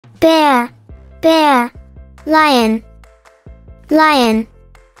bear, bear, lion, lion,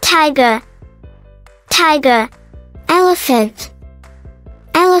 tiger, tiger, elephant,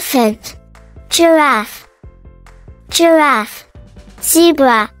 elephant, giraffe, giraffe,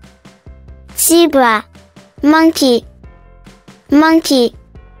 zebra, zebra, monkey, monkey,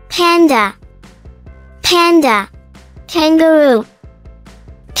 panda, panda, kangaroo,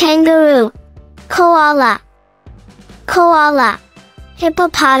 kangaroo, koala, koala,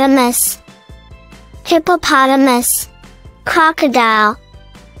 hippopotamus, hippopotamus, crocodile,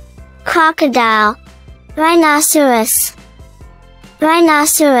 crocodile, rhinoceros,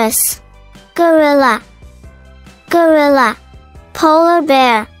 rhinoceros, gorilla, gorilla, polar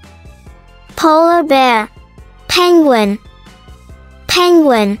bear, polar bear, penguin,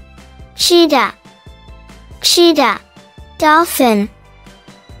 penguin, cheetah, cheetah, dolphin,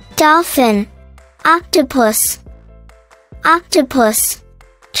 dolphin, octopus, octopus,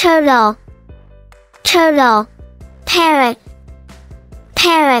 turtle, turtle, parrot,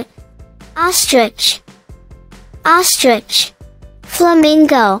 parrot, ostrich, ostrich,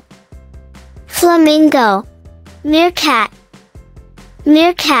 flamingo, flamingo, meerkat,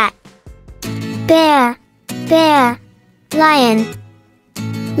 meerkat, bear, bear, lion,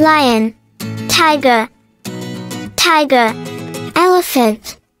 lion, tiger, tiger,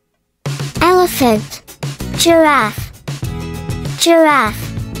 elephant, elephant, giraffe, giraffe,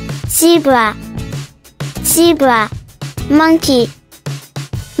 zebra, zebra, monkey,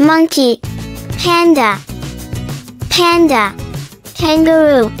 monkey, panda, panda,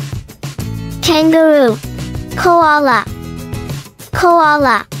 kangaroo, kangaroo, koala,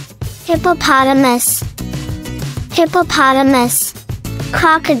 koala, hippopotamus, hippopotamus,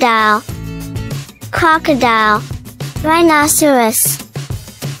 crocodile, crocodile, rhinoceros,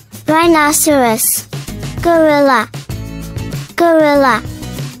 rhinoceros, gorilla, gorilla,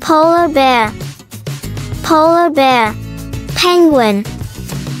 polar bear, polar bear, penguin,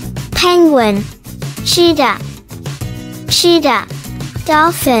 penguin, cheetah, cheetah,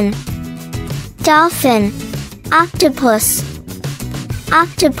 dolphin, dolphin, octopus,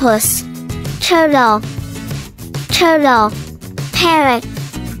 octopus, turtle, turtle, parrot,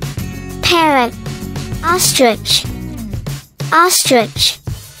 parrot, ostrich, ostrich,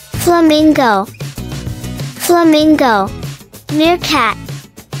 flamingo, flamingo, meerkat,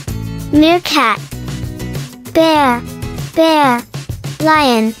 meerkat, bear, bear,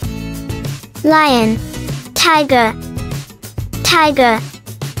 lion, lion, tiger, tiger,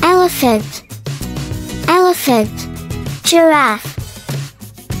 elephant, elephant, giraffe,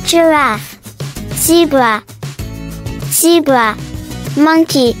 giraffe, zebra, zebra,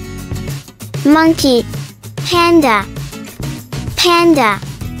 monkey, monkey, panda, panda,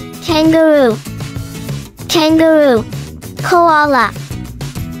 kangaroo, kangaroo, koala,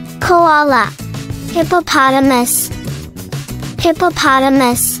 koala, hippopotamus,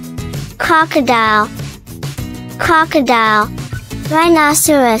 hippopotamus, crocodile, crocodile,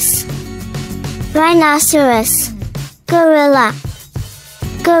 rhinoceros, rhinoceros, gorilla,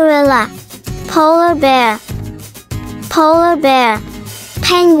 gorilla, polar bear, polar bear,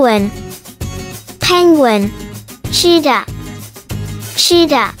 penguin, penguin, cheetah,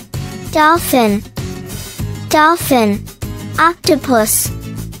 cheetah, dolphin, dolphin, octopus,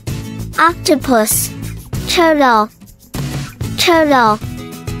 octopus, turtle, turtle,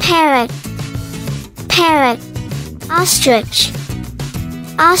 parrot, parrot, ostrich,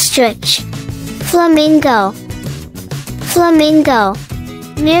 ostrich, flamingo, flamingo,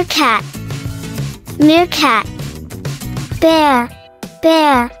 meerkat, meerkat, bear,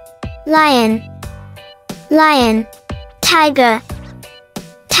 bear, lion, lion, tiger,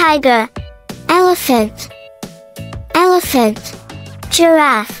 tiger, elephant, elephant,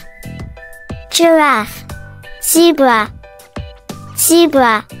 giraffe, giraffe, zebra,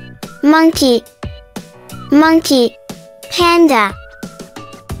 zebra, monkey, monkey, panda,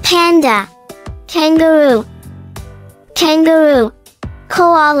 panda, kangaroo, kangaroo,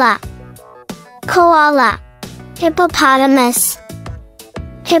 koala, koala, hippopotamus,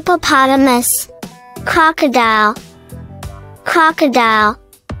 hippopotamus, crocodile, crocodile,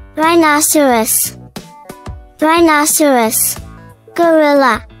 rhinoceros, rhinoceros,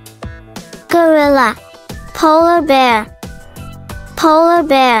 gorilla, gorilla, polar bear, polar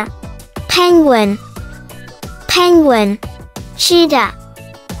bear, penguin, penguin, cheetah,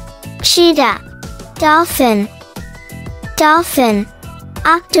 cheetah, dolphin, dolphin,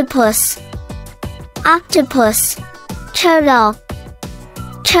 octopus, octopus, turtle,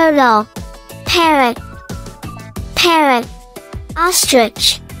 turtle, parrot, parrot,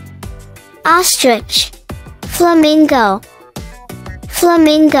 ostrich, ostrich, flamingo,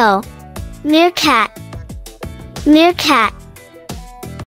 flamingo, meerkat, meerkat.